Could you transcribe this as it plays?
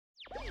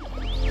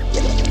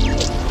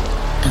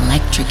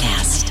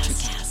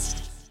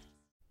NutriCast.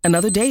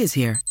 Another day is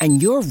here,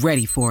 and you're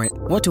ready for it.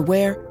 What to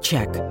wear?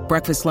 Check.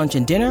 Breakfast, lunch,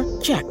 and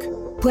dinner? Check.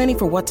 Planning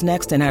for what's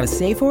next and how to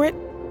save for it?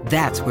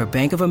 That's where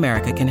Bank of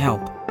America can help.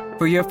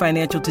 For your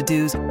financial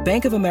to-dos,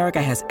 Bank of America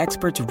has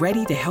experts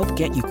ready to help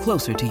get you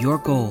closer to your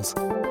goals.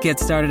 Get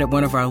started at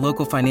one of our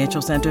local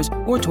financial centers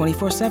or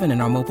 24/7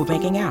 in our mobile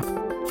banking app.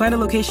 Find a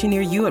location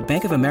near you at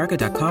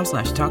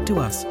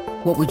bankofamerica.com/talktous.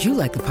 What would you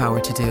like the power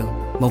to do?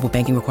 Mobile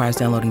banking requires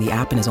downloading the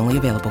app and is only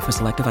available for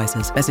select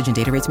devices. Message and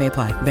data rates may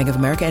apply. Bank of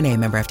America N.A.,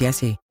 member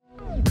FDIC.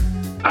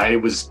 I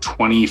was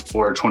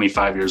 24,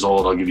 25 years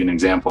old. I'll give you an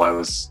example. I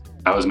was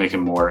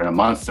making more in a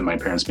month than my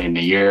parents made in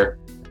a year.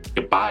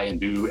 Could buy and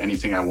do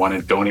anything I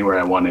wanted, go anywhere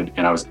I wanted,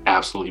 and I was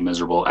absolutely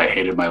miserable. I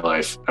hated my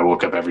life. I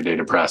woke up every day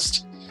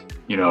depressed,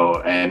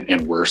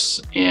 and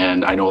worse.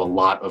 And I know a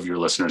lot of your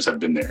listeners have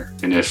been there.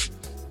 And if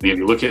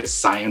you look at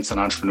science and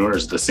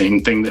entrepreneurs, the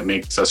same thing that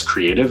makes us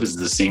creative is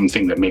the same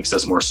thing that makes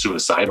us more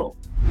suicidal.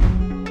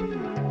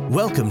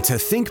 Welcome to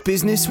Think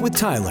Business with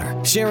Tyler,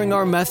 sharing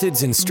our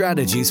methods and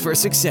strategies for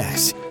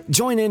success.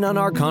 Join in on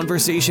our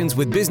conversations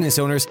with business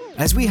owners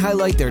as we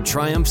highlight their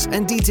triumphs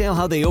and detail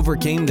how they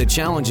overcame the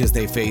challenges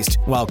they faced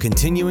while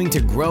continuing to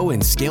grow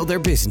and scale their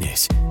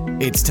business.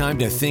 It's time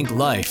to think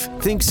life,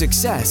 think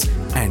success,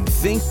 and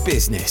think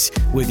business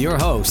with your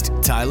host,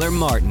 Tyler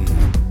Martin.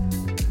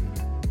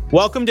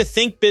 Welcome to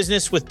Think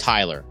Business with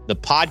Tyler, the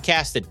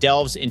podcast that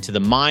delves into the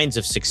minds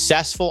of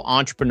successful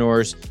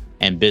entrepreneurs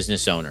and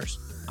business owners.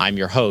 I'm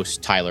your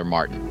host, Tyler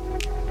Martin.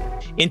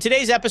 In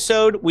today's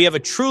episode, we have a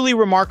truly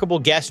remarkable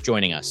guest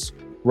joining us,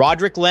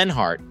 Rodric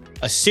Lenhart,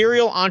 a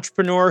serial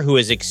entrepreneur who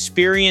has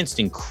experienced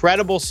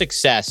incredible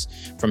success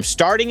from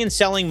starting and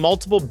selling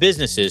multiple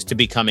businesses to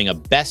becoming a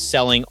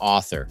best-selling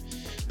author.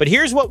 But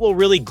here's what will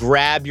really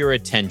grab your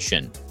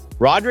attention.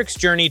 Rodric's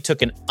journey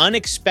took an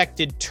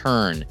unexpected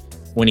turn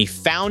when he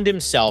found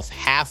himself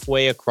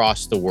halfway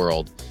across the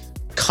world,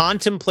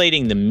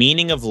 contemplating the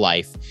meaning of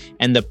life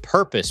and the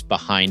purpose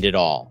behind it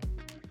all.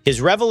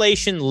 His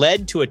revelation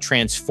led to a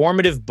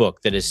transformative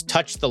book that has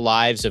touched the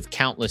lives of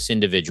countless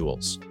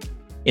individuals.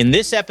 In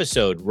this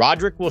episode,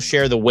 Rodric will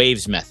share the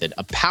WAVES method,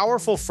 a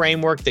powerful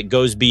framework that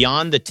goes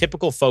beyond the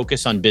typical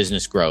focus on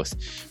business growth,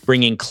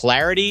 bringing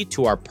clarity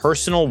to our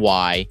personal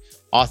why,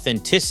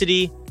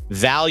 authenticity,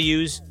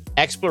 values,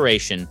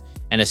 exploration,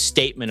 and a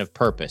statement of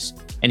purpose.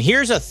 And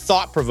here's a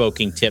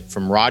thought-provoking tip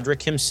from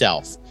Rodric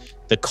himself.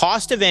 The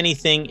cost of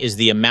anything is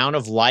the amount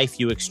of life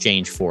you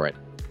exchange for it.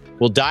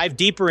 We'll dive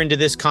deeper into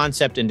this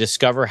concept and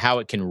discover how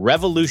it can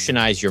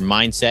revolutionize your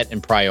mindset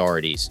and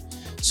priorities.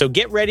 So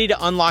get ready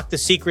to unlock the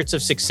secrets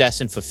of success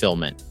and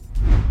fulfillment.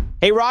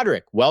 Hey,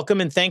 Rodric, welcome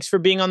and thanks for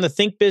being on the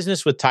Think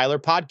Business with Tyler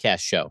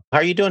podcast show. How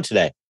are you doing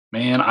today?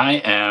 Man, I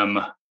am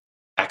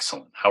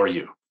excellent. How are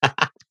you?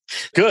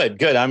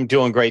 Good. I'm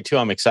doing great too.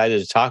 I'm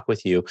excited to talk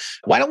with you.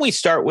 Why don't we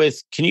start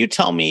with, can you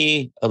tell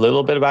me a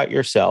little bit about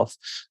yourself,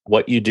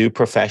 what you do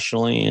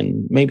professionally,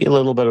 and maybe a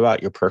little bit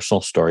about your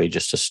personal story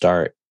just to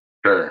start?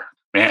 Sure.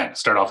 Man,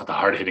 start off with the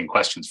hard-hitting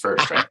questions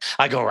first, right?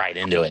 I go right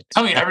into it.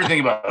 Tell me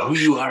everything about who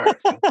you are.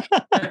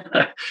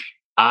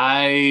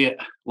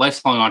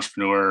 Lifelong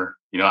entrepreneur.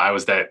 I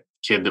was that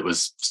kid that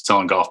was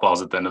selling golf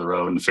balls at the end of the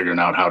road and figuring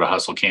out how to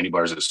hustle candy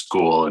bars at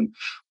school, and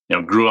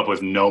grew up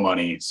with no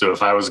money. So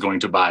if I was going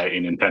to buy a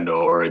Nintendo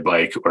or a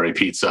bike or a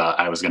pizza,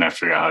 I was going to have to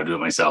figure out how to do it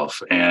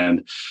myself.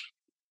 And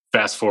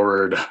fast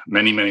forward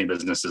many, many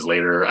businesses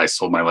later, I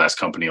sold my last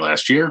company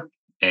last year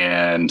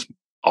and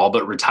all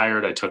but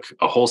retired. I took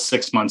a whole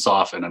 6 months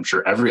off, and I'm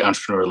sure every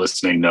entrepreneur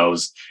listening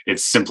knows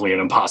it's simply an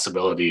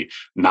impossibility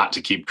not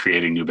to keep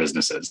creating new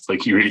businesses.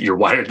 Like you're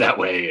wired that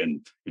way,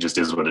 and it just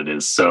is what it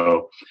is.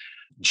 So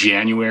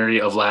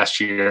January of last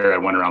year, I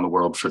went around the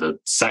world for the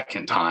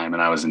second time,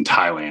 and I was in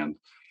Thailand.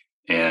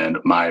 And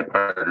my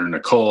partner,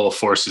 Nicole,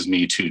 forces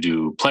me to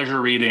do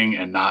pleasure reading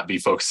and not be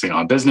focusing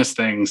on business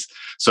things.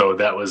 So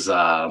that was,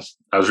 I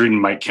was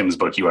reading Mike Kim's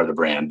book, You Are the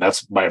Brand.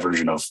 That's my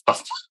version of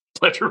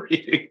pleasure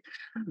reading.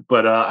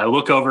 But I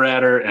look over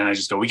at her and I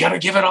just go, we got to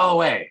give it all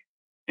away.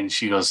 And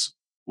she goes,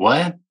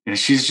 what? And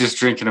she's just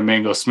drinking a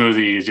mango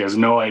smoothie. She has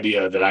no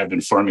idea that I've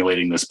been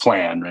formulating this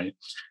plan, right?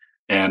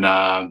 And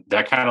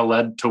that kind of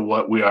led to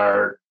what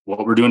we're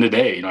doing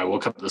today. I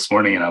woke up this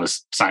morning and I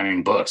was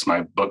signing books.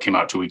 My book came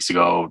out 2 weeks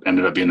ago,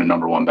 ended up being the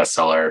 #1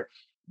 bestseller,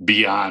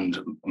 beyond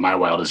my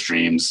wildest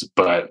dreams.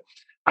 But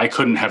I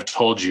couldn't have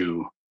told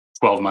you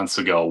 12 months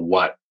ago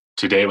what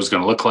today was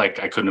going to look like.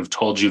 I couldn't have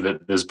told you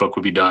that this book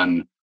would be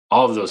done,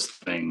 all of those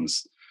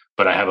things.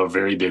 But I have a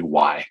very big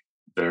why.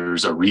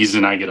 There's a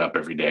reason I get up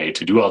every day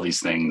to do all these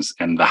things.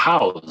 And the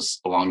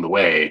hows along the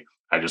way,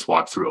 I just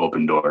walk through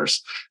open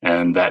doors.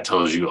 And that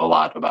tells you a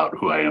lot about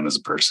who I am as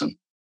a person.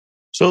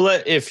 So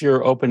if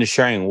you're open to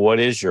sharing, what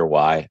is your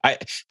why?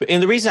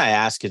 And the reason I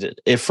ask is,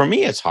 for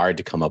me, it's hard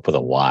to come up with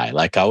a why.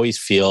 Like I always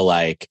feel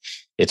like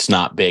it's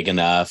not big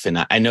enough.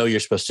 And I know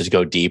you're supposed to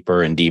go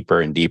deeper and deeper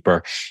and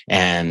deeper.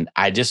 And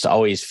I just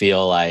always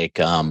feel like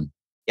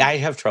I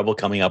have trouble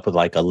coming up with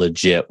like a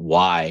legit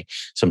why,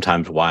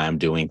 sometimes why I'm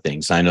doing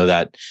things. I know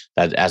that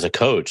as a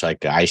coach,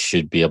 like I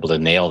should be able to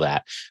nail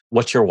that.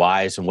 What's your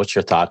whys and what's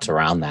your thoughts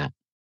around that?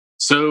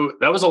 So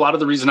that was a lot of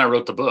the reason I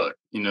wrote the book.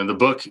 The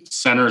book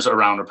centers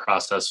around a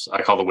process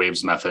I call the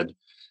WAVES method.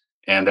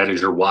 And that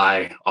is your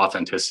why,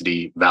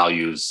 authenticity,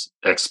 values,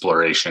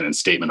 exploration, and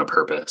statement of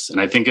purpose. And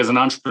I think as an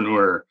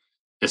entrepreneur,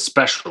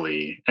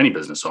 especially any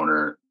business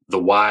owner, the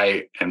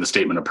why and the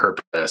statement of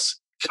purpose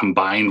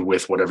combined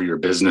with whatever your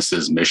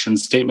business's mission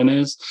statement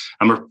is.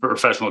 I'm a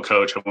professional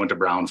coach. I went to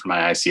Brown for my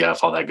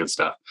ICF, all that good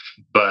stuff.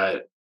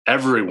 But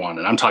everyone,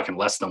 and I'm talking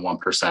less than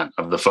 1%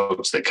 of the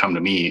folks that come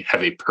to me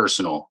have a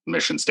personal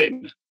mission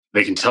statement.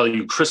 They can tell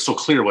you crystal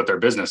clear what their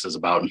business is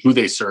about and who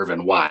they serve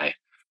and why,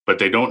 but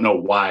they don't know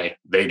why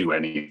they do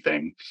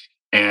anything.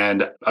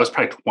 And I was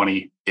probably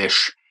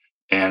 20-ish,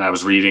 and I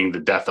was reading The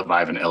Death of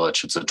Ivan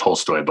Illich. It's a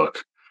Tolstoy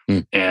book.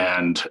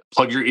 And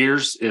plug your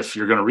ears if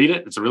you're going to read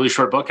it. It's a really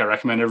short book. I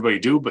recommend everybody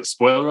do, but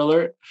spoiler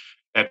alert,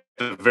 at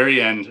the very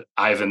end,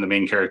 Ivan, the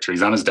main character,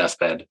 he's on his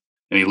deathbed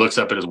and he looks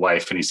up at his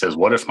wife and he says,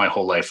 "What if my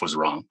whole life was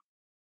wrong?"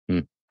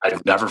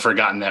 I've never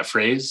forgotten that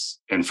phrase.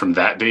 And from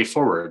that day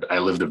forward, I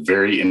lived a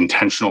very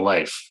intentional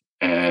life.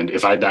 And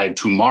if I died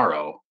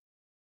tomorrow,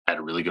 I had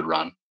a really good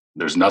run.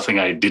 There's nothing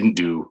I didn't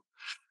do.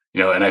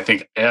 And I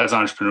think as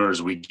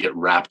entrepreneurs, we get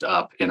wrapped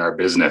up in our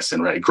business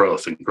and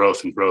growth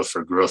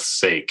for growth's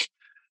sake.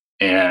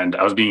 And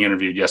I was being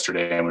interviewed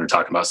yesterday and we were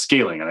talking about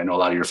scaling. And I know a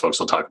lot of your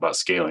folks will talk about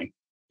scaling.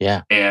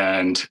 Yeah.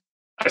 And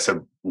I said,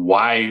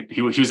 why?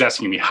 He was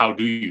asking me, how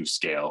do you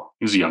scale?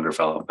 He was a younger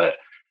fellow, but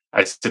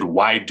I said,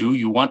 why do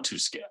you want to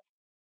scale?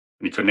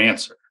 And he couldn't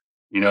answer.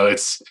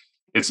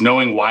 It's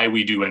knowing why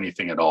we do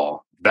anything at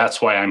all.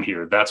 That's why I'm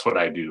here. That's what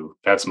I do.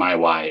 That's my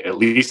why, at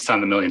least on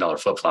the $1 million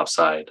flip-flop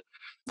side.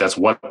 That's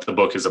what the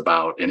book is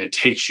about. And it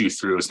takes you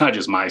through, it's not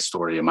just my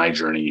story and my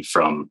journey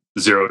from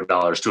 $0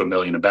 to $1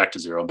 million and back to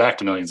zero, back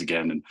to millions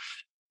again, and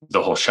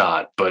the whole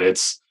shot. But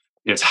it's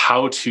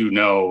how to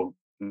know,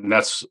 and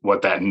that's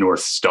what that North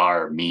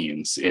Star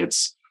means.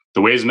 It's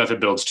the WAVES method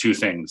builds two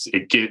things.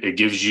 It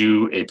gives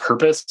you a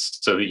purpose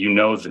so that you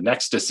know the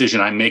next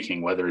decision I'm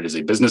making, whether it is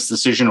a business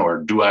decision or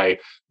do I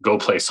go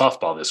play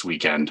softball this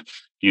weekend,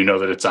 you know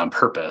that it's on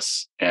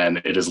purpose and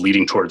it is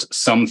leading towards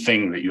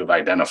something that you have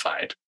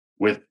identified.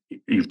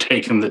 You've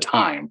taken the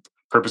time,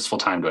 purposeful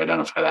time to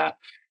identify that.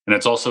 And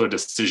it's also a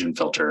decision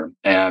filter.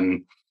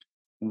 And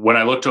when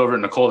I looked over at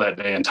Nicole that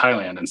day in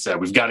Thailand and said,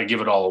 we've got to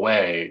give it all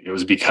away, it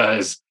was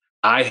because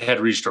I had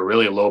reached a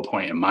really low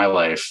point in my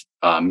life,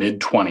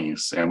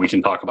 mid-20s, and we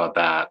can talk about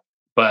that.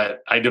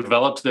 But I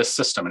developed this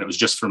system and it was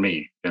just for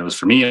me. It was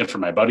for me and for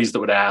my buddies that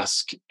would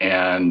ask,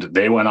 and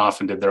they went off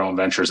and did their own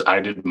ventures.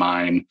 I did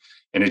mine,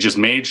 and it just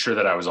made sure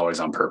that I was always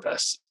on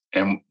purpose.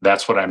 And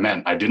that's what I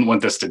meant. I didn't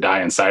want this to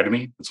die inside of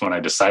me. That's when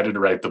I decided to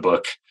write the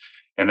book.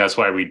 And that's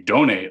why we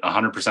donate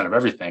 100% of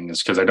everything,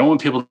 is because I don't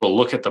want people to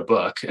look at the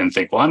book and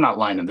think, well, I'm not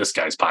lining this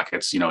guy's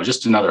pockets,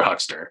 just another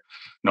huckster.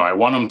 No, I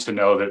want them to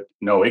know that,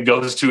 no, it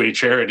goes to a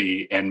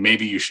charity and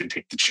maybe you should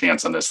take the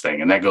chance on this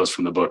thing. And that goes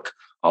from the book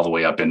all the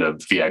way up into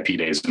VIP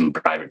days and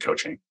private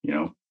coaching,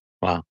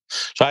 Wow.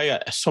 So I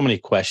got so many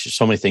questions,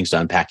 so many things to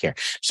unpack here.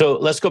 So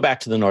let's go back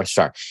to the North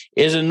Star.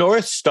 Is a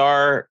North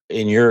Star,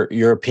 in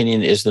your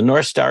opinion, is the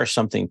North Star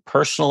something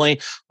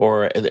personally,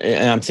 or,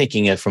 and I'm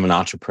thinking it from an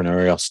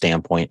entrepreneurial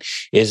standpoint,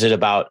 is it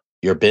about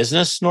your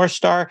business North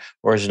Star,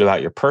 or is it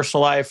about your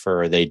personal life,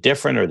 or are they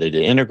different, or they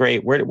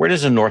integrate? Where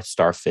does a North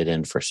Star fit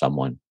in for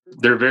someone?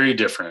 They're very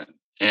different.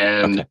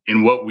 And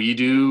in what we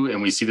do,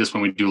 and we see this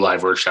when we do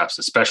live workshops,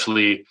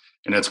 especially,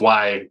 and it's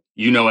why,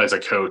 as a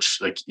coach,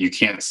 like you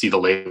can't see the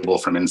label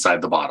from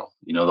inside the bottle.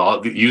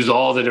 Use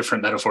all the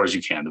different metaphors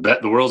you can.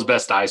 The world's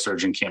best eye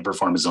surgeon can't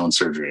perform his own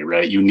surgery,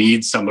 right? You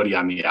need somebody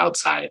on the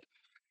outside.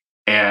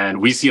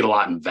 And we see it a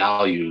lot in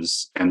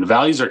values. And the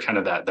values are kind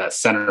of that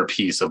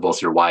centerpiece of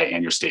both your why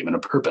and your statement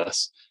of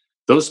purpose.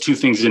 Those two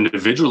things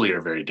individually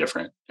are very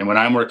different. And when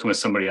I'm working with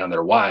somebody on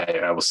their why,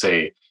 I will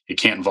say it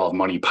can't involve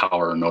money,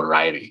 power, or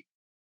notoriety.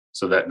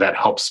 So that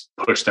helps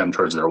push them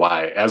towards their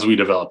why. As we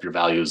develop your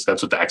values,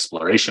 that's what the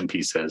exploration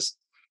piece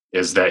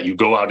is that you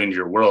go out into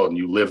your world and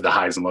you live the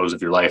highs and lows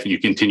of your life and you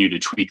continue to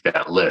tweak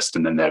that list.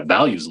 And then that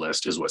values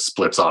list is what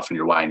splits off in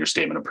your why and your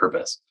statement of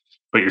purpose.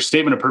 But your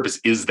statement of purpose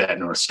is that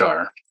North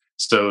Star.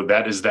 So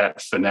that is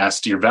that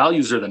finesse. Your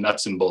values are the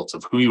nuts and bolts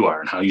of who you are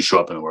and how you show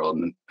up in the world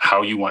and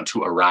how you want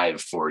to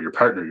arrive for your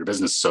partner, your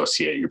business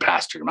associate, your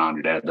pastor, your mom,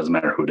 your dad, doesn't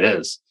matter who it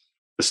is.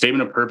 The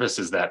statement of purpose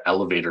is that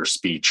elevator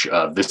speech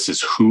of this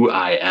is who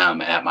I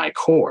am at my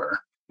core.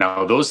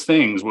 Now, those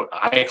things,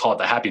 I call it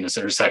the happiness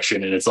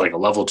intersection, and it's like a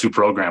level 2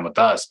 program with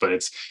us. But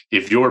it's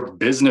if your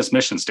business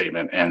mission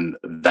statement and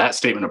that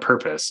statement of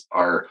purpose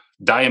are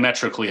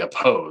diametrically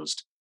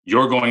opposed,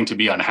 you're going to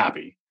be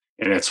unhappy.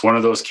 And it's one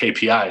of those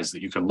KPIs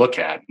that you can look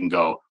at and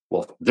go,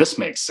 well, this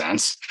makes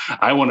sense.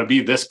 I want to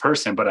be this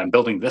person, but I'm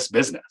building this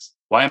business.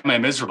 Why am I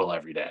miserable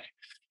every day?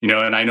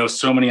 And I know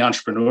so many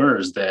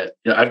entrepreneurs that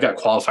I've got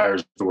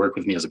qualifiers to work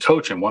with me as a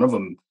coach. And one of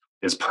them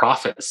is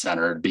profit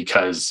centered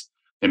because,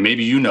 and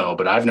maybe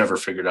but I've never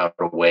figured out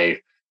a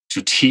way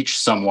to teach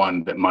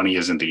someone that money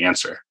isn't the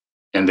answer.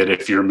 And that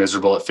if you're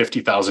miserable at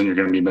 50,000, you're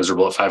going to be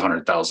miserable at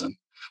 500,000.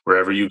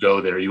 Wherever you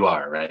go, there you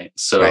are, right?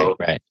 So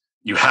right.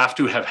 You have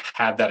to have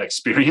had that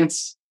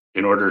experience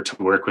in order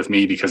to work with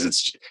me,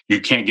 because you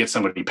can't get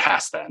somebody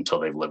past that until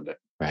they've lived it.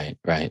 Right.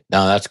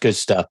 No, that's good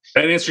stuff.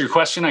 Did that answer your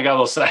question? I got a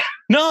little sad.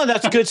 No,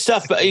 that's good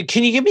stuff. But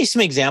can you give me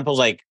some examples?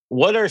 Like,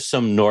 what are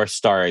some North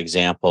Star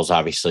examples?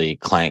 Obviously,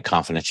 client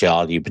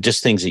confidentiality, but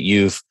just things that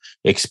you've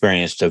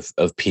experienced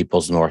of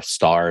people's North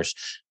Stars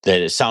that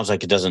it sounds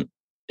like it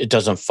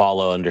doesn't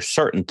follow under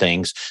certain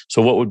things.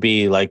 So what would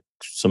be like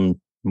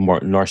some more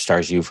North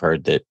Stars you've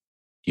heard that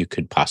you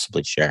could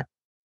possibly share?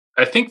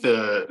 I think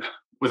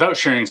without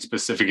sharing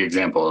specific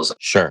examples,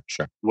 Sure.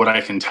 what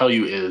I can tell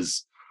you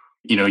is,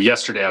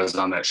 yesterday I was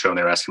on that show and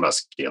they were asking about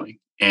scaling.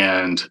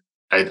 And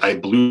I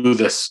blew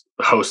this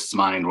host's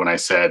mind when I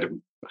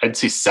said, I'd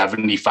say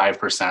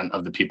 75%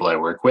 of the people I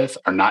work with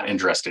are not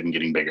interested in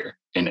getting bigger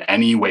in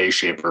any way,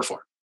 shape, or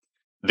form.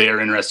 They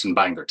are interested in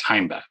buying their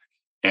time back.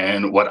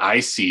 And what I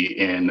see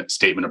in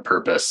statement of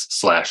purpose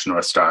 /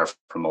 North Star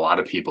from a lot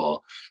of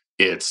people,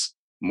 it's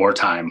more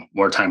time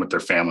with their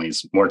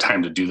families, more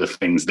time to do the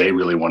things they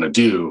really want to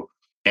do.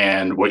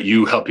 And what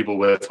you help people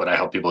with, what I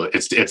help people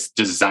with, it's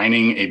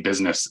designing a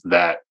business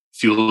that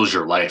fuels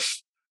your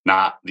life,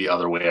 not the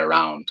other way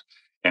around.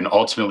 And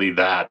ultimately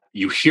that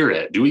you hear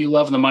it. Do what you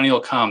love and the money will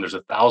come. There's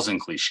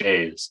 1,000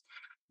 cliches,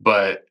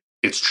 but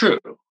it's true.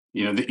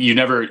 You're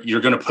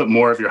going to put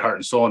more of your heart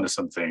and soul into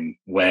something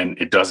when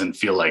it doesn't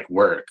feel like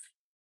work.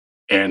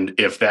 And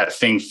if that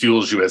thing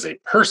fuels you as a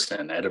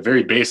person at a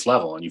very base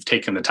level, and you've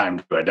taken the time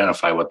to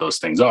identify what those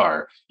things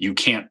are, you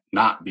can't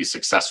not be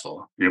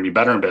successful. You're going to be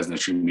better in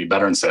business. You're going to be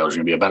better in sales.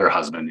 You're going to be a better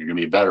husband. You're going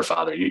to be a better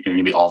father. You're going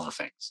to be all the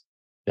things.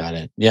 Got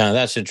it. Yeah,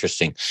 that's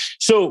interesting.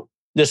 So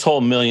this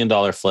whole $1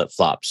 million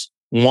flip-flops,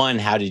 one,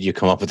 how did you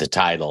come up with the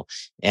title?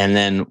 And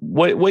then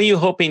what are you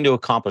hoping to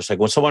accomplish? Like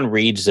when someone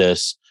reads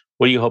this,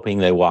 what are you hoping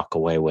they walk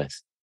away with?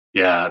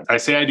 Yeah, I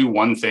say I do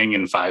one thing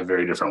in 5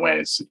 very different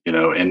ways,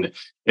 and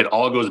it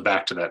all goes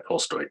back to that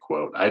Tolstoy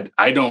quote.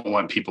 I don't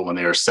want people when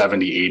they are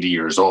 70, 80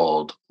 years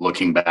old,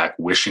 looking back,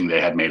 wishing they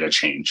had made a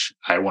change.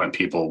 I want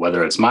people,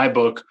 whether it's my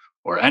book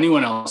or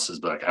anyone else's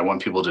book, I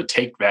want people to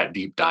take that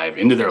deep dive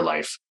into their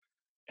life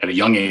at a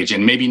young age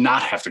and maybe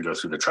not have to go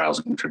through the trials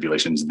and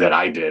tribulations that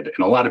I did. And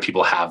a lot of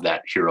people have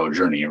that hero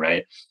journey,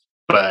 right?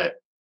 But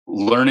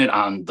learn it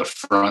on the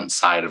front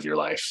side of your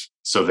life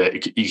so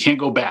that you can't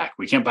go back.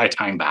 We can't buy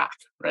time back,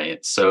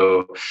 right?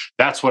 So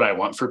that's what I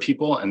want for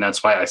people. And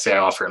that's why I say I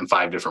offer it in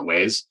 5 different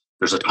ways.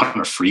 There's a ton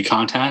of free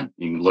content.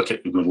 You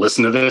can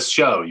listen to this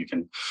show. You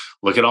can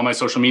look at all my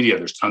social media.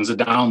 There's tons of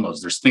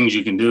downloads. There's things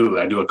you can do.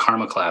 I do a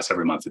karma class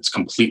every month. It's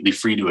completely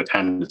free to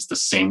attend. It's the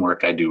same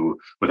work I do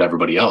with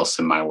everybody else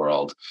in my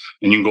world.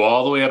 And you can go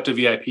all the way up to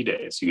VIP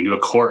days. You can do a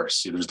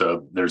course. There's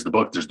the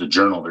book, there's the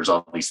journal, there's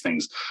all these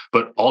things.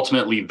 But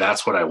ultimately,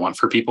 that's what I want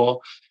for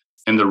people.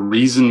 And the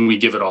reason we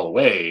give it all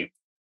away,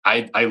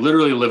 I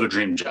literally live a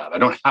dream job. I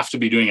don't have to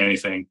be doing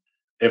anything.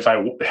 If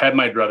I had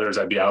my druthers,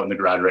 I'd be out in the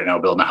garage right now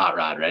building a hot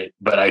rod, right?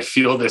 But I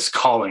feel this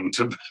calling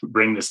to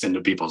bring this into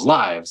people's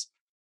lives.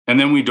 And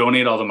then we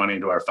donate all the money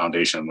to our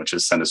foundation, which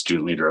is Send a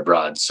Student Leader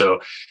Abroad. So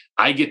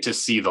I get to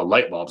see the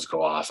light bulbs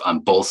go off on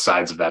both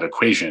sides of that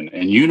equation.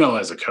 And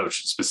as a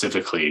coach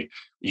specifically,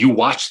 you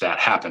watch that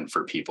happen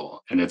for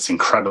people. And it's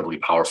incredibly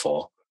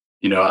powerful.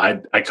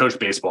 I coached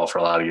baseball for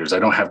a lot of years. I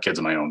don't have kids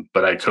of my own,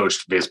 but I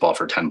coached baseball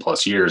for 10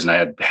 plus years. And I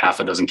had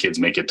half a dozen kids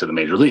make it to the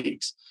major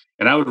leagues.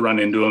 And I would run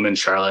into them in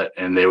Charlotte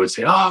and they would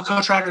say, "Oh,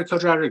 Coach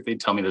Rodric.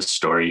 They'd tell me this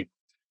story.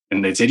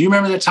 And they'd say, "Do you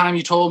remember that time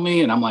you told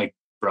me?" And I'm like,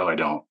 "Bro, I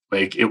don't."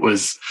 Like it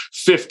was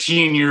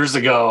 15 years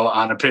ago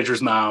on a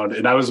pitcher's mound.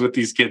 And I was with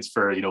these kids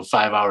for,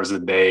 5 hours a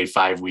day,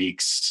 5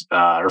 weeks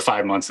or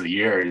 5 months of the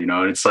year,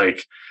 and it's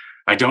like,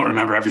 I don't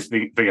remember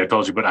everything I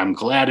told you, but I'm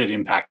glad it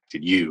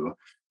impacted you.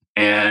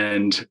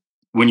 And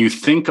when you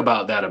think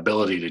about that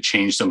ability to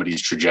change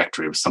somebody's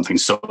trajectory of something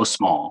so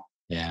small,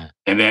 yeah.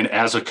 And then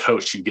as a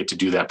coach, you get to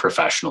do that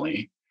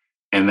professionally.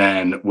 And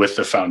then with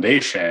the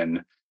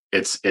foundation,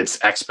 it's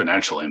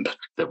exponential impact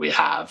that we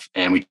have.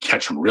 And we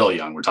catch them real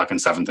young. We're talking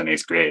 7th and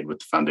 8th grade with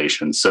the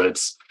foundation. So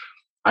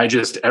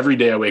every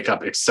day I wake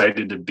up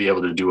excited to be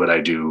able to do what I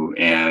do.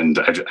 And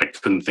I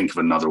couldn't think of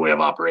another way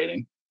of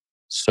operating.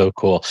 So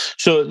cool.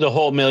 So the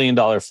whole $1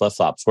 million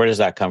flip-flops, where does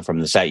that come from?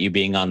 Is that you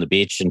being on the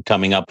beach and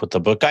coming up with the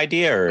book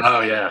idea? Or?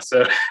 Oh, yeah.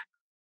 So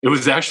it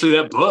was actually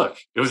that book.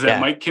 It was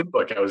that Mike Kim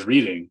book I was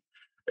reading.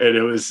 And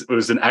it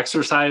was an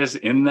exercise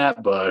in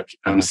that book.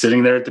 I'm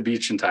sitting there at the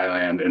beach in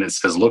Thailand and it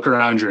says, look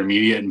around your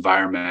immediate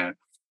environment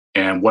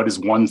and what is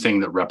one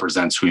thing that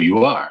represents who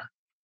you are?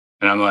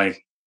 And I'm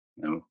like,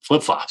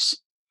 flip-flops.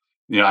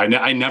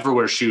 I never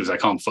wear shoes. I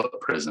call them foot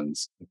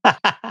prisons.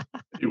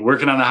 You're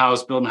working on the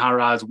house, building hot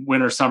rods,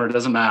 winter, summer,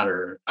 doesn't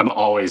matter. I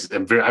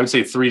would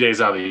say 3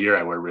 days out of the year,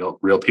 I wear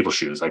real people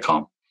shoes. I call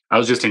them. I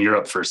was just in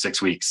Europe for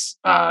 6 weeks,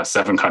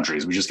 7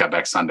 countries. We just got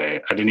back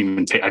Sunday. I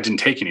didn't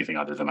take anything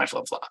other than my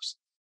flip-flops.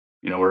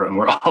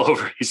 We're all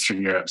over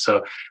Eastern Europe.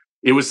 So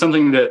it was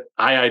something that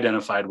I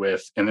identified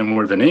with. And then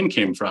where the name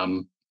came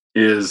from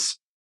is,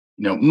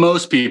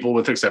 most people,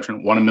 with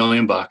exception, want $1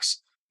 million.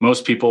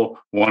 Most people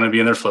want to be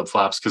in their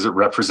flip-flops because it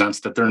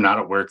represents that they're not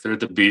at work, they're at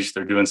the beach,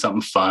 they're doing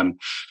something fun.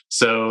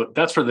 So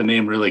that's where the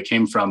name really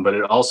came from. But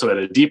it also, at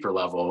a deeper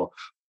level,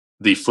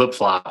 the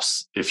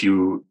flip-flops, if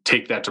you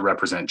take that to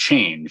represent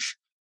change,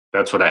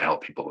 that's what I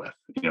help people with,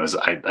 is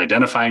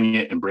identifying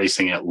it,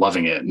 embracing it,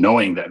 loving it,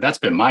 knowing that that's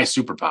been my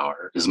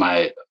superpower, is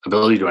my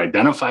ability to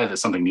identify that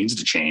something needs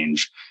to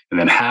change and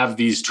then have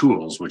these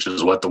tools, which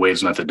is what the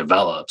Waves method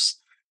develops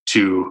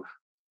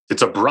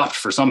it's abrupt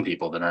for some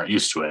people that aren't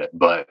used to it,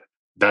 but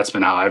that's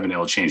been how I've been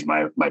able to change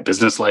my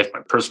business life,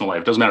 my personal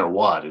life. Doesn't matter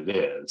what it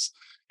is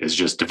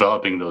just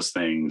developing those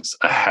things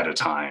ahead of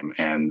time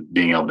and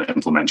being able to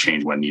implement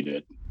change when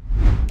needed.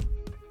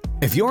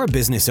 If you're a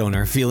business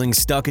owner feeling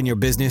stuck in your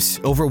business,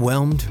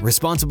 overwhelmed,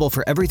 responsible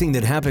for everything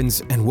that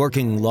happens, and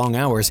working long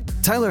hours,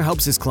 Tyler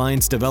helps his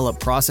clients develop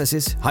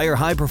processes, hire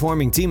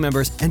high-performing team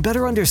members, and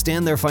better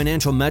understand their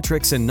financial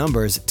metrics and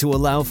numbers to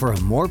allow for a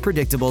more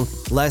predictable,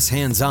 less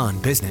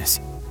hands-on business.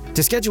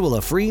 To schedule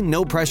a free,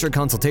 no-pressure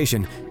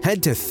consultation,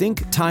 head to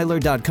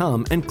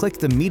thinktyler.com and click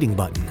the meeting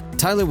button.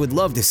 Tyler would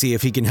love to see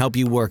if he can help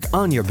you work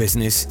on your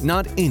business,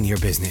 not in your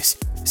business.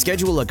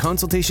 Schedule a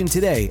consultation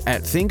today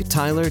at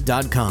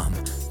thinktyler.com.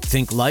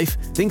 Think life,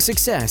 think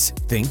success,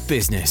 think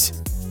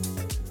business.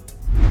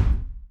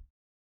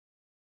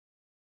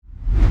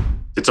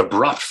 It's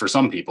abrupt for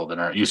some people that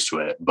aren't used to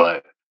it,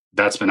 but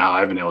that's been how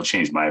I've been able to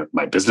change my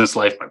business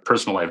life, my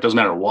personal life. Doesn't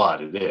matter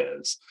what it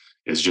is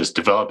just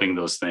developing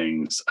those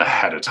things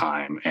ahead of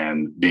time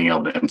and being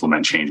able to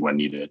implement change when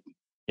needed.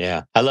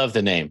 Yeah, I love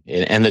the name.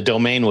 And the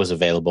domain was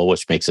available,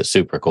 which makes it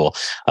super cool.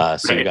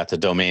 So you got the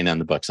domain on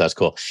the book. So that's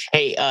cool.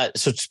 Hey,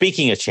 so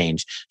speaking of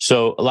change,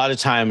 so a lot of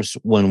times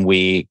when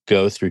we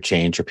go through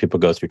change, or people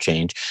go through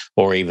change,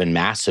 or even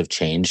massive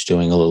change,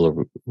 doing a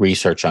little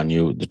research on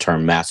you, the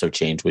term massive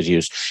change was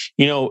used.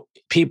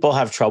 People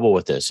have trouble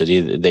with this. They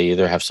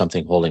either have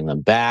something holding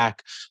them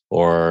back,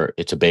 or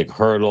it's a big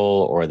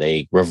hurdle, or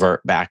they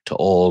revert back to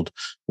old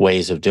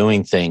ways of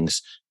doing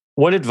things.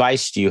 What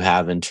advice do you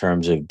have in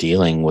terms of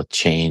dealing with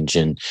change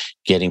and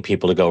getting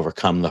people to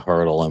overcome the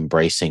hurdle,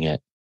 embracing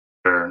it?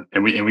 Sure.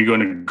 And we go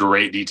into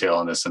great detail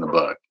on this in the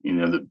book.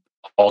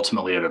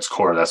 Ultimately at its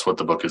core, that's what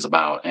the book is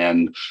about.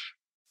 And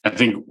I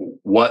think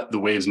what the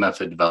Waves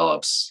method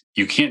develops,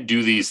 you can't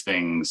do these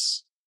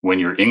things when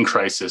you're in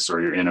crisis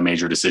or you're in a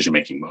major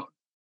decision-making mode,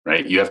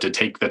 right? You have to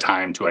take the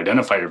time to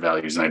identify your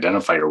values and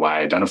identify your why,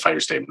 identify your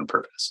statement of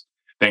purpose.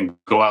 Then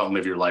go out and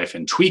live your life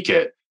and tweak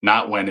it.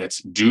 Not when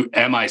it's,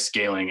 am I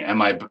scaling?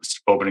 Am I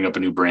opening up a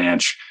new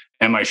branch?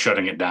 Am I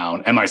shutting it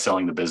down? Am I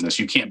selling the business?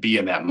 You can't be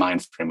in that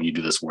mind frame when you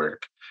do this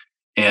work.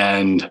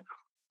 And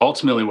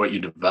ultimately what you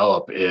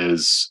develop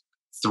is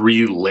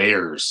 3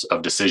 layers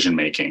of decision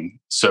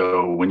making.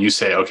 So when you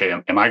say, okay,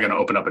 am I going to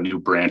open up a new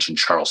branch in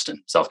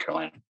Charleston, South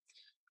Carolina?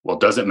 Well,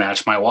 does it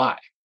match my why?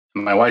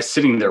 My why's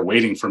sitting there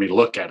waiting for me to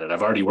look at it.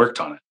 I've already worked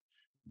on it.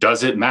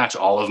 Does it match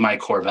all of my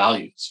core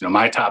values?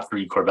 My top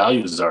 3 core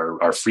values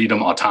are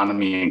freedom,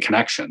 autonomy, and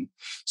connection.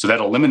 So that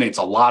eliminates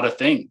a lot of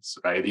things,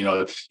 right?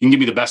 You can give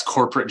me the best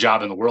corporate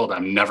job in the world.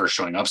 I'm never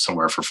showing up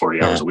somewhere for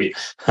 40 hours a week.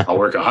 I'll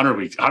work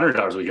 100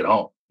 hours a week at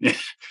home.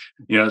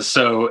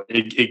 So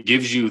it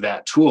gives you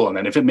that tool. And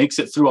then if it makes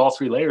it through all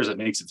 3 layers, it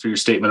makes it through your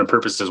statement of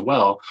purpose as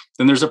well,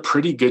 then there's a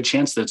pretty good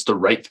chance that it's the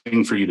right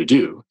thing for you to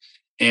do.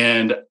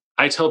 And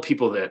I tell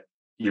people that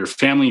your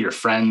family, your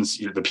friends,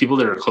 the people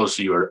that are close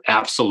to you are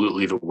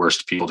absolutely the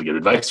worst people to get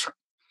advice from,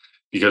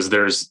 because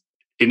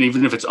and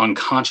even if it's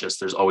unconscious,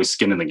 there's always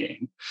skin in the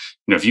game.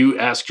 If you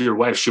ask your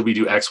wife, should we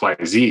do X, Y,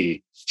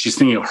 Z? She's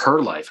thinking of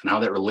her life and how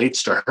that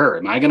relates to her.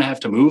 Am I going to have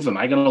to move? Am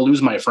I going to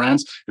lose my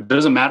friends? It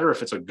doesn't matter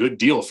if it's a good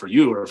deal for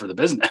you or for the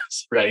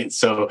business, right?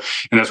 So,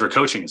 and that's where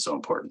coaching is so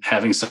important.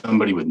 Having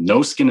somebody with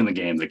no skin in the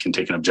game that can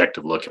take an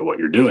objective look at what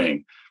you're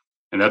doing.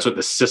 And that's what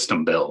the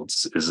system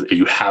builds, is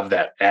you have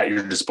that at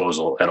your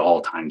disposal at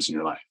all times in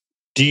your life.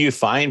 Do you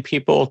find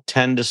people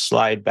tend to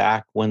slide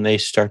back when they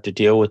start to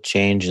deal with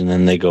change, and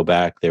then they go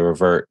back, they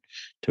revert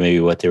to maybe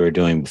what they were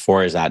doing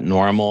before? Is that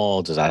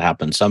normal? Does that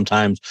happen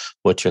sometimes?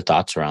 What's your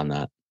thoughts around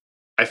that?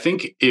 I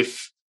think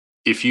if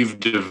you've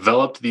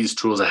developed these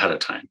tools ahead of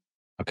time,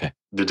 okay,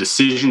 the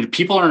decision,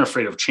 people aren't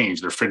afraid of change.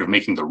 They're afraid of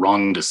making the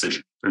wrong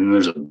decision. And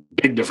there's a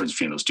big difference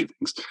between those 2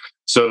 things.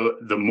 So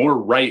the more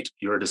right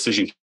your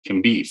decision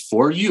can be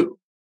for you,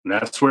 and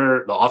that's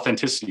where the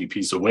authenticity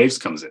piece of Waves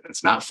comes in.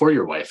 It's not for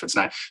your wife.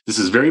 This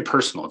is very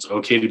personal. It's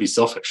okay to be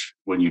selfish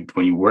when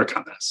you work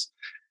on this.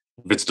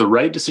 If it's the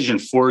right decision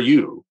for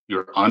you,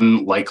 you're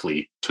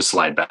unlikely to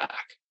slide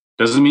back.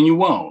 Doesn't mean you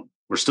won't.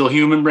 We're still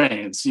human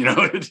brains,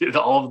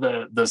 all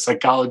of the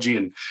psychology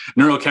and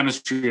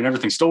neurochemistry and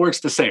everything still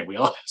works the same. We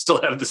all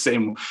still have the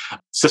same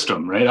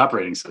system, right?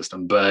 Operating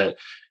system. But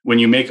when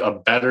you make a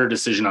better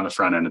decision on the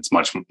front end, it's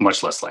much,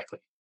 much less likely.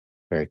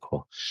 Very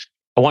cool.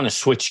 I want to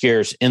switch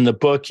gears. In the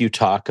book, you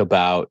talk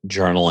about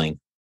journaling.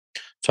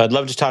 So I'd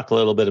love to talk a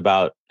little bit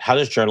about, how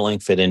does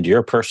journaling fit into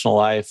your personal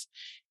life?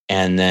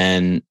 And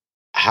then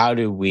how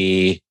do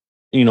we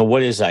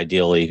what is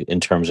ideally in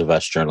terms of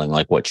us journaling?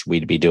 Like, what should we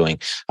be doing?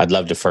 I'd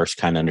love to first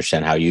kind of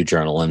understand how you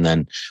journal, and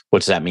then what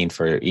does that mean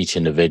for each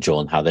individual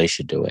and how they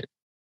should do it?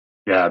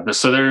 Yeah.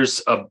 So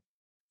there's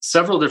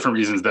several different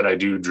reasons that I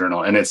do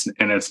journal, and it's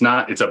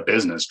a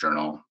business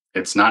journal.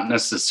 It's not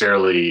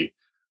necessarily,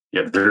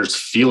 there's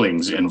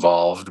feelings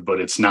involved, but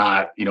it's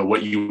not,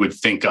 what you would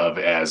think of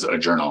as a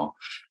journal.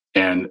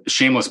 And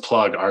shameless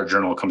plug, our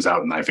journal comes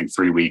out in, I think,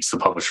 3 weeks. The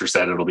publisher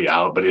said it'll be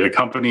out, but it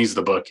accompanies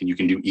the book, and you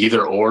can do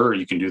either or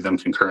you can do them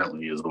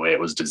concurrently, is the way it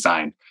was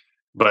designed.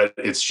 But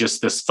it's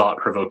just this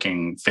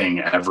thought-provoking thing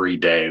every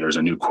day. There's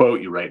a new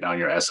quote. You write down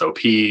your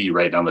SOP. You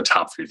write down the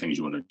top 3 things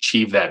you want to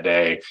achieve that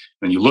day.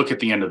 Then you look at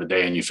the end of the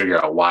day and you figure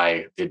out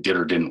why it did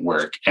or didn't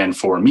work. And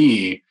for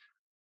me,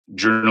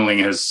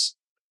 journaling has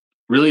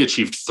really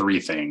achieved 3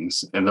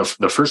 things. And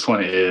the first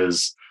one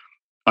is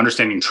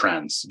understanding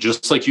trends.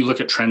 Just like you look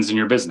at trends in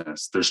your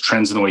business, there's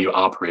trends in the way you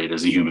operate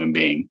as a human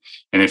being.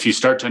 And if you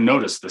start to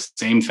notice the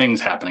same things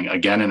happening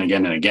again and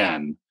again and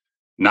again,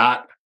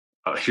 not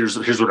here's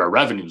what our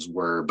revenues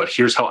were, but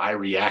here's how I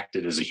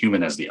reacted as a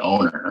human, as the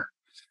owner,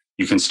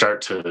 you can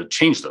start to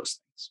change those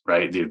things,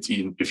 right? If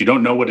you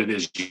don't know what it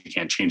is, you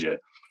can't change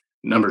it.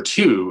 Number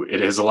 2,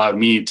 it has allowed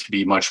me to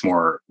be much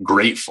more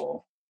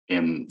grateful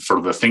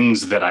for the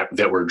things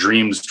that were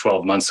dreams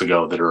 12 months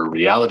ago that are a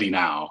reality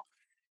now.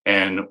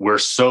 And we're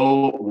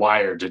so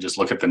wired to just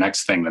look at the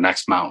next thing, the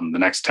next mountain, the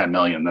next 10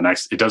 million,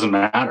 it doesn't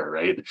matter,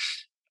 right?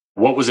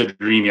 What was a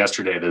dream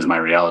yesterday that is my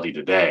reality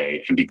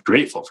today, and be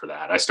grateful for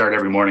that. I start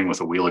every morning with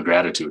a wheel of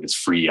gratitude. It's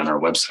free on our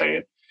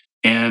website.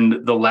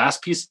 And the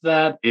last piece of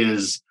that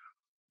is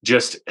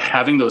just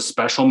having those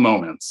special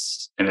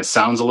moments. And it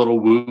sounds a little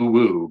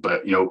woo-woo,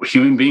 but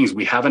human beings,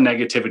 we have a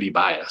negativity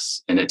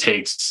bias, and it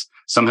takes,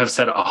 some have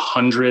said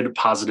 100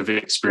 positive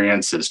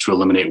experiences to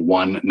eliminate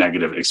 1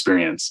 negative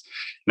experience.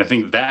 And I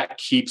think that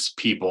keeps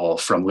people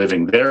from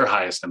living their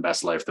highest and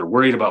best life. They're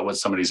worried about what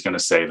somebody's going to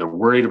say. They're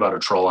worried about a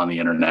troll on the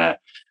internet.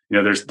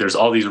 There's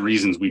all these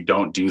reasons we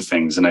don't do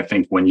things. And I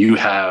think when you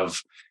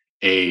have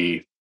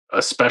a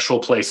special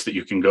place that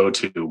you can go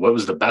to, what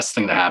was the best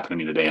thing that happened to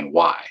me today and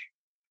why?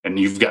 And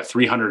you've got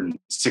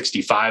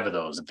 365 of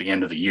those at the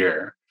end of the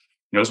year.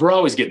 As we're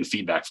always getting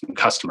feedback from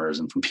customers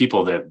and from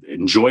people that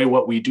enjoy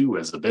what we do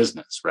as a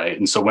business, right?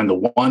 And so when the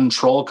one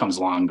troll comes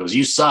along and goes,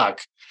 "You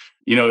suck,"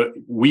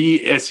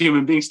 we as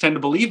human beings tend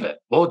to believe it.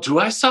 Well, do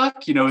I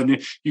suck? And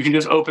then you can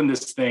just open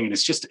this thing, and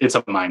it's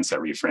a mindset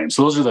reframe.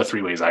 So those are the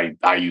 3 ways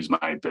I use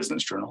my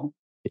business journal.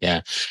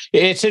 Yeah.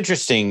 It's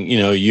interesting.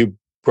 You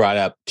brought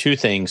up 2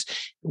 things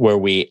where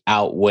we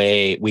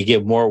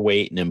give more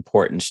weight and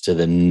importance to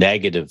the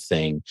negative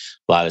thing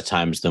a lot of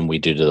times than we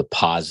do to the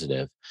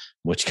positive,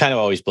 which kind of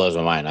always blows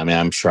my mind. I mean,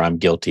 I'm sure I'm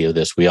guilty of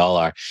this. We all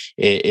are.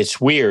 It's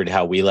weird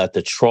how we let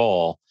the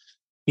troll,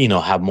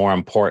 have more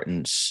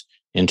importance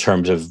in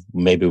terms of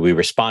maybe we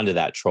respond to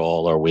that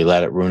troll or we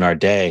let it ruin our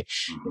day.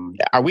 Mm-hmm.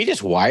 Are we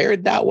just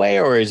wired that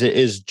way? Or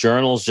is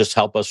journals just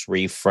help us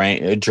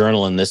reframe? A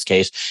journal in this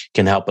case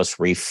can help us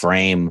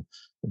reframe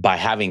by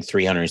having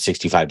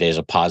 365 days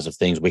of positive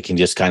things. We can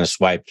just kind of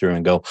swipe through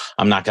and go,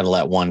 I'm not going to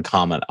let one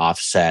comment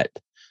offset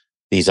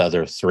these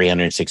other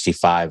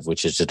 365,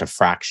 which is just a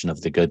fraction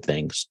of the good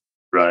things.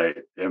 Right.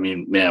 I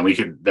mean, man,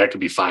 that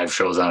could be 5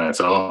 shows on its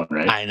own,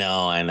 right? I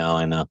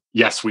know.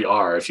 Yes, we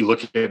are. If you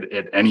look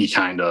at any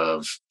kind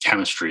of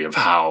chemistry of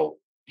how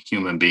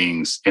human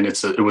beings, and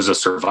it was a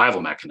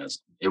survival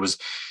mechanism. It was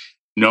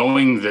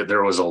knowing that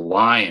there was a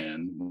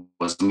lion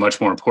was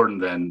much more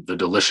important than the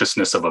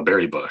deliciousness of a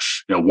berry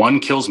bush. One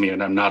kills me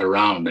and I'm not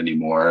around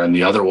anymore, and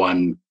the other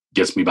one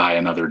gets me by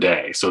another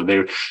day. So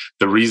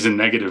the reason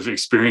negative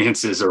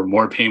experiences are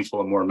more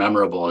painful and more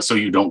memorable is so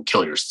you don't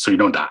kill yourself, so you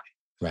don't die.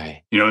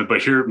 Right.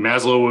 But here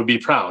Maslow would be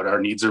proud.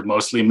 Our needs are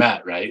mostly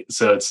met, right?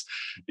 So it's,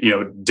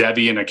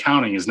 Debbie in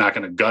accounting is not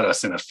going to gut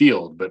us in a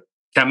field, but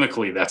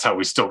chemically that's how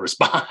we still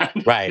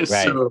respond. Right.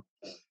 So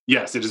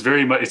yes, it is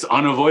very much, it's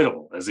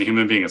unavoidable as a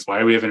human being. It's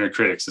why we have inner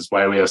critics. It's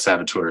why we have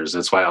saboteurs.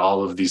 It's why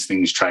all of these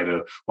things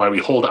why we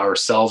hold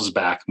ourselves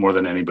back more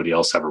than anybody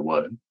else ever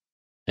would.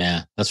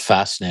 Yeah, that's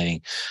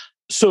fascinating.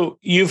 So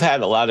you've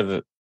had a lot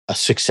of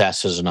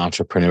success as an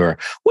entrepreneur.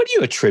 What do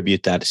you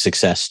attribute that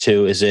success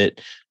to? Is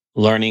it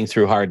learning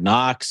through hard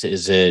knocks?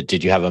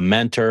 Did you have a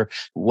mentor?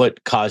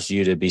 What caused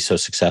you to be so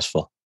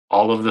successful?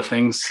 All of the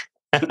things.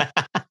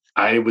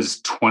 I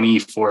was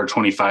 24,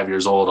 25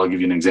 years old. I'll give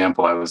you an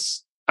example. I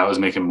was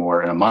making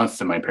more in a month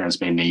than my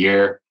parents made in a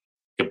year.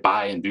 Could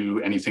buy and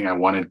do anything I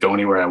wanted, go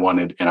anywhere I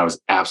wanted. And I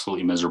was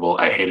absolutely miserable.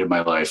 I hated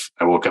my life.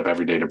 I woke up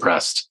every day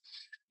depressed,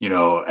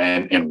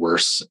 and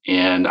worse.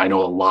 And I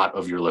know a lot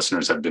of your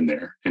listeners have been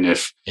there. And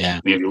if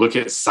you look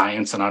at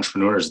science and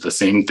entrepreneurs, the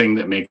same thing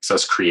that makes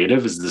us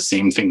creative is the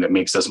same thing that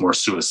makes us more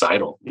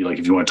suicidal.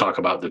 If you want to talk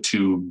about the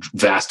 2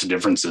 vast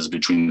differences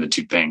between the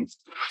 2 things.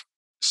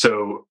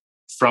 So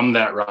from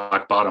that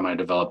rock bottom, I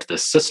developed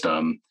this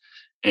system.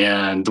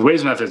 And the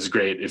Ways method is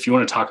great. If you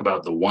want to talk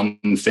about the one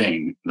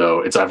thing,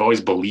 though, I've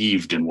always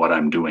believed in what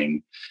I'm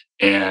doing.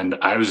 And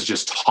I was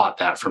just taught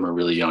that from a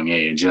really young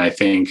age. And I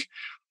think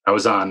I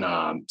was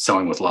on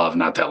Selling with Love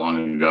not that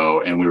long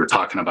ago, and we were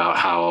talking about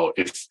how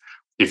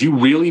if you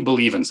really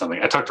believe in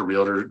something, I talked to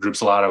realtor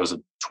groups a lot. I was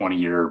a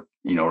 20-year,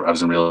 I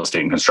was in real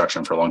estate and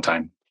construction for a long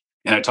time.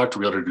 And I talked to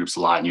realtor groups a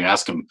lot, and you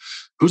ask them,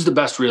 who's the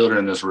best realtor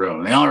in this room?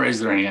 And they all raise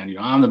their hand.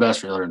 I'm the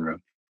best realtor in the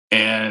room.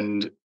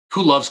 And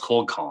who loves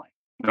cold calling?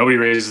 Nobody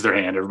raises their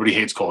hand. Everybody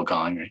hates cold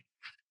calling, right?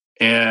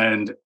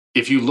 And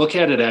if you look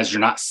at it as you're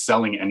not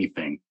selling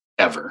anything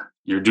ever,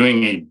 you're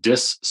doing a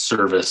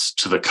disservice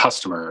to the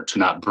customer to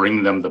not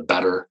bring them the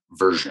better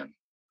version.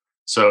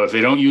 So if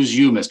they don't use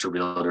you, Mr.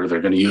 Realtor,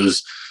 they're going to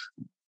use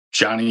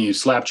Johnny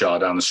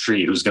Slapjaw down the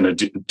street who's going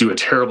to do a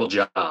terrible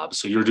job.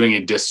 So you're doing a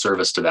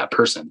disservice to that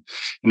person.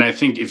 And I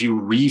think if you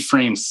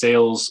reframe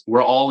sales,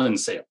 we're all in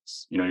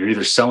sales. You're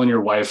either selling your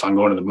wife on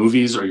going to the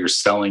movies or you're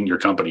selling your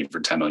company for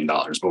 $10 million,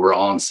 but we're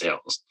all in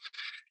sales.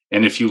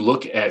 And if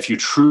you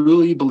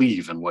truly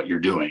believe in what you're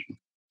doing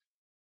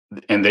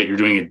and that you're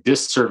doing a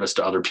disservice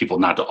to other people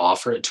not to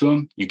offer it to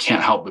them, you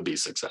can't help but be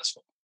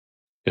successful.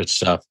 Good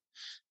stuff.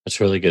 That's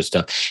really good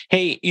stuff.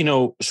 Hey,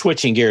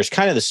 switching gears,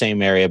 kind of the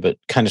same area, but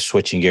kind of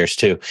switching gears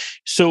too.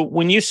 So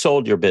when you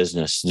sold your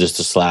business, just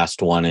this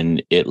last one,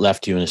 and it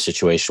left you in a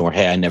situation where,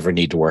 hey, I never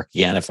need to work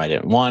again if I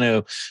didn't want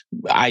to,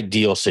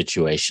 ideal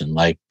situation,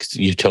 like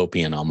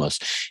utopian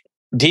almost.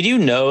 Did you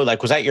know,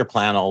 was that your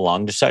plan all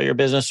along to sell your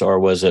business,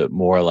 or was it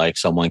more like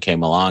someone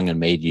came along and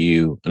made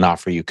you an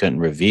offer you couldn't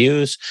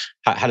refuse?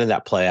 How did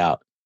that play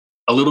out?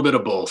 A little bit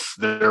of both.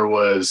 It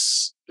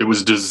was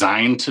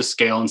designed to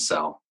scale and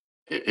sell.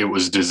 It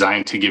was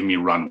designed to give me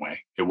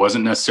runway. It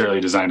wasn't necessarily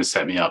designed to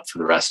set me up for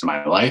the rest of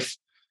my life.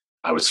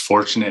 I was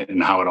fortunate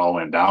in how it all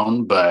went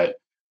down, but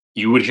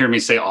you would hear me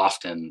say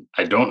often,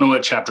 I don't know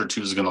what chapter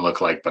 2 is going to look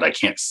like, but I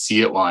can't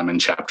see it while I'm in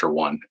chapter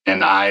 1.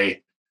 And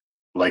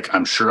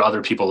I'm sure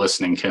other people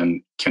listening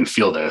can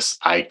feel this.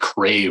 I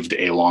craved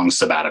a long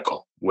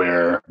sabbatical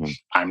where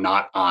I'm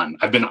not on.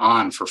 I've been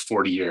on for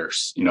 40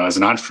 years. As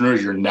an entrepreneur,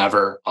 you're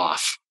never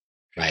off.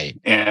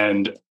 Right.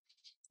 And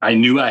I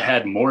knew I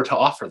had more to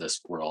offer this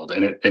world.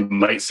 And it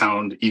might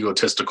sound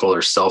egotistical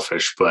or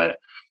selfish, but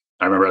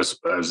I remember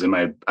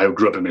I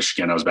grew up in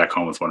Michigan. I was back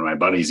home with one of my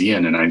buddies,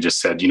 Ian, and I just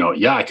said,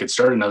 I could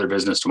start another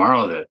business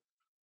tomorrow that,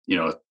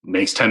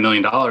 makes $10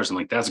 million. I'm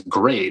like, that's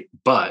great,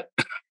 but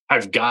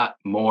I've got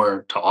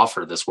more to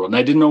offer this world. And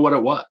I didn't know what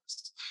it was.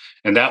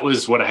 And that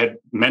was what I'd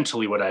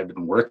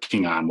been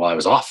working on while I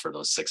was off for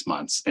those 6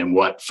 months. And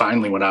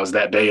finally, when I was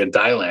that day in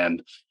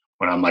Thailand,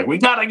 when I'm like, we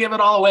got to give it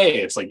all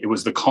away. It's like, it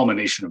was the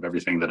culmination of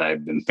everything that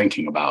I've been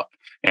thinking about.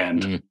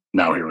 And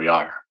now here we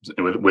are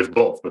with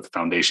both, with the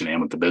foundation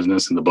and with the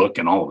business and the book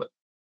and all of it.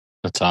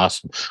 That's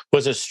awesome.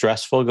 Was it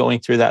stressful going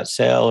through that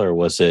sale, or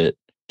was it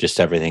just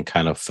everything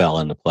kind of fell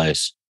into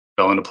place?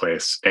 Fell into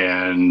place.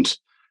 And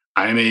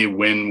I'm a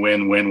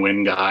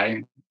win-win-win-win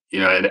guy.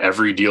 In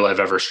every deal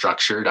I've ever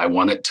structured, I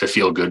want it to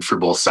feel good for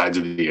both sides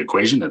of the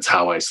equation. That's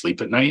how I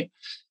sleep at night.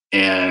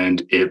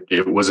 And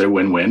it was a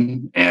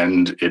win-win,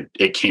 and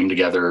it came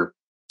together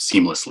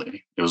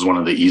seamlessly. It was one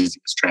of the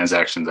easiest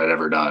transactions I'd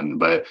ever done.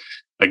 But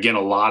again,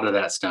 a lot of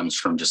that stems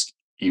from just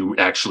you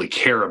actually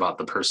care about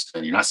the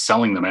person. You're not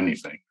selling them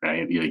anything,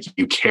 right?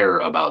 You care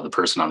about the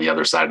person on the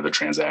other side of the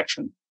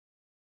transaction.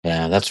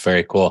 Yeah, that's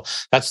very cool.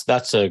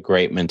 That's a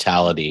great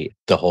mentality,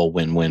 the whole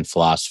win-win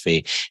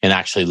philosophy, and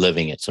actually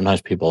living it.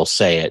 Sometimes people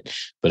say it,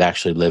 but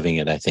actually living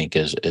it, I think,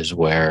 is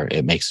where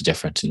it makes a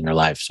difference in your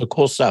life. So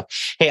cool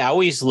stuff. Hey, I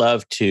always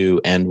love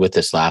to end with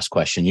this last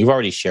question. You've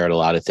already shared a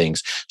lot of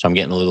things, so I'm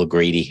getting a little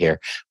greedy here.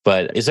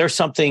 But is there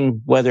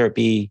something, whether it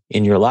be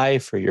in your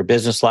life or your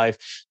business life,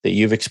 that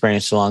you've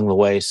experienced along the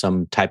way,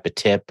 some type of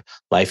tip,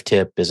 life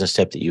tip, business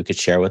tip that you could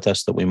share with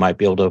us that we might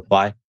be able to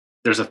apply?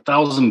 There's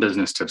 1,000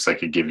 business tips I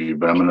could give you,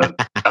 but I'm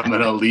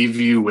gonna leave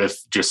you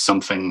with just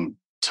something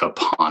to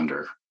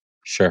ponder.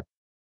 Sure.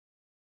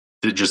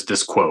 Just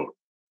this quote: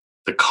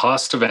 "The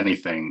cost of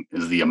anything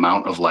is the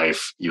amount of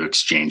life you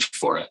exchange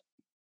for it."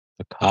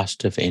 The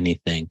cost of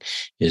anything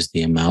is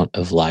the amount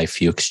of life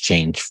you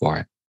exchange for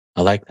it.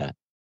 I like that.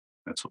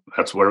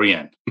 That's where we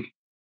end.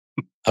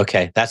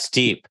 Okay, that's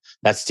deep.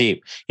 That's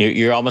deep.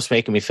 You're almost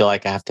making me feel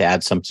like I have to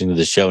add something to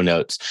the show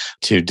notes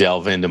to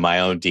delve into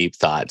my own deep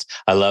thoughts.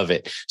 I love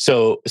it.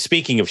 So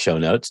speaking of show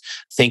notes,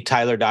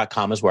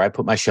 thinktyler.com is where I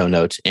put my show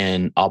notes,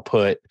 and I'll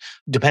put,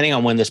 depending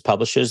on when this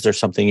publishes, there's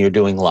something you're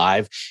doing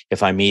live.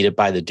 If I meet it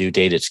by the due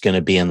date, it's going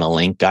to be in the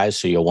link, guys.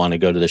 So you'll want to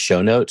go to the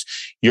show notes.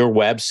 Your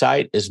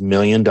website is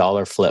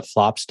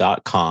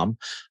milliondollarflipflops.com.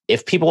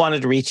 If people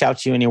wanted to reach out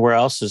to you anywhere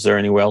else, is there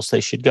anywhere else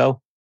they should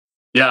go?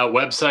 Yeah,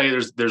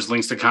 website, there's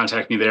links to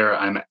contact me there.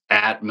 I'm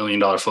at $1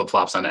 Million Flip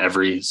Flops on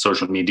every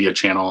social media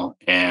channel.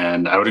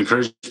 And I would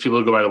encourage people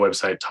to go by the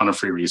website, ton of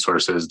free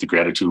resources, the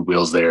gratitude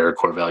wheels there,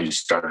 core value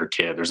starter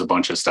kit. There's a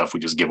bunch of stuff we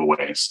just give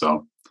away.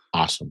 So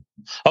awesome.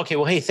 Okay.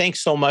 Well, hey, thanks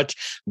so much.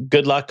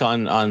 Good luck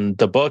on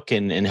the book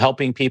and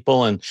helping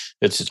people. And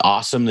it's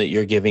awesome that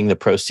you're giving the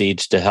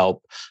proceeds to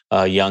help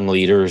young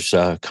leaders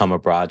come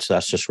abroad. So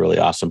that's just really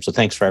awesome. So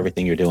thanks for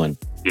everything you're doing.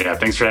 Yeah.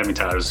 Thanks for having me,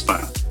 Tyler. It was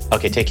fun.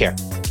 Okay. Take care.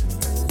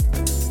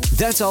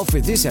 That's all for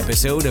this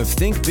episode of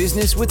Think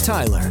Business with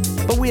Tyler.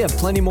 But we have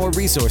plenty more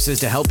resources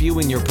to help you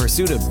in your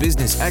pursuit of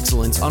business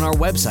excellence on our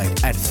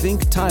website at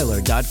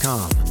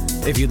thinktyler.com.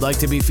 If you'd like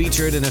to be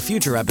featured in a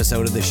future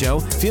episode of the show,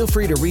 feel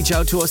free to reach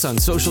out to us on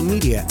social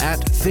media at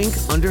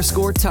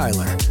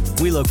think_Tyler.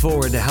 We look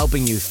forward to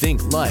helping you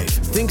think life,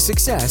 think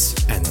success,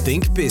 and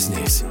think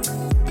business.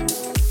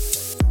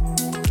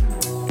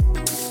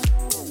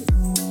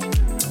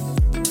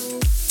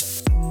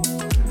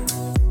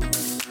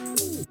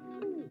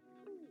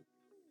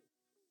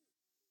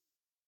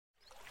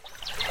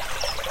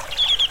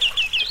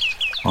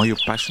 Are you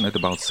passionate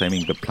about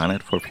saving the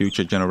planet for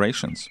future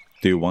generations?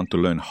 Do you want to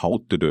learn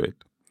how to do it?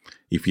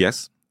 If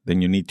yes,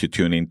 then you need to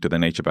tune in to the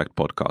Nature Backed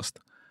podcast.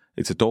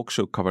 It's a talk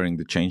show covering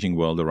the changing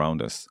world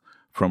around us,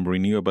 from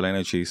renewable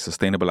energy,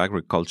 sustainable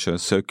agriculture,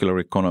 circular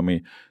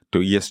economy, to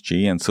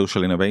ESG and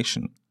social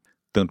innovation.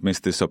 Don't miss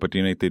this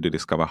opportunity to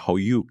discover how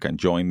you can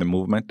join the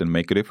movement and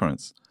make a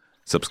difference.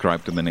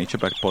 Subscribe to the Nature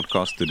Backed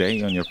podcast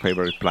today on your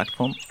favorite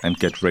platform and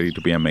get ready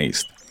to be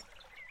amazed.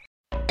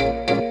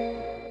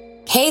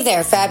 Hey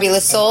there,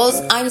 fabulous souls.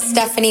 I'm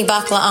Stephanie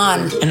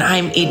Baklaan. And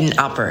I'm Eden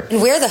Alpert.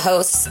 And we're the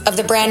hosts of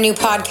the brand new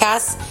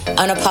podcast,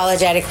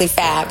 Unapologetically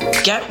Fab.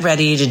 Get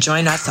ready to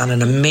join us on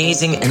an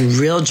amazing and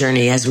real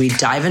journey as we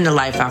dive into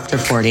life after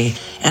 40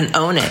 and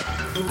own it.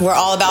 We're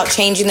all about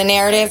changing the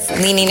narrative,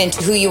 leaning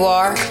into who you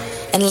are,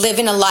 and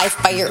living a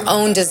life by your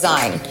own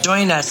design.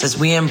 Join us as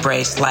we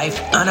embrace life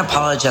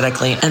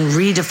unapologetically and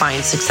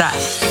redefine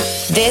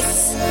success.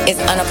 This is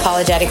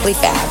Unapologetically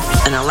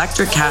Fab, an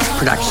Electric Cast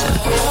production.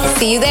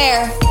 See you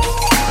there.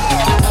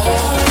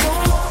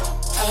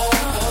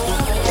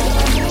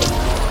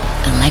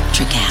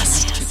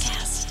 Electricast.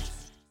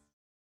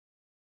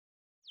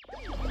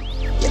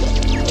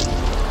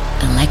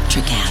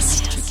 Electricast.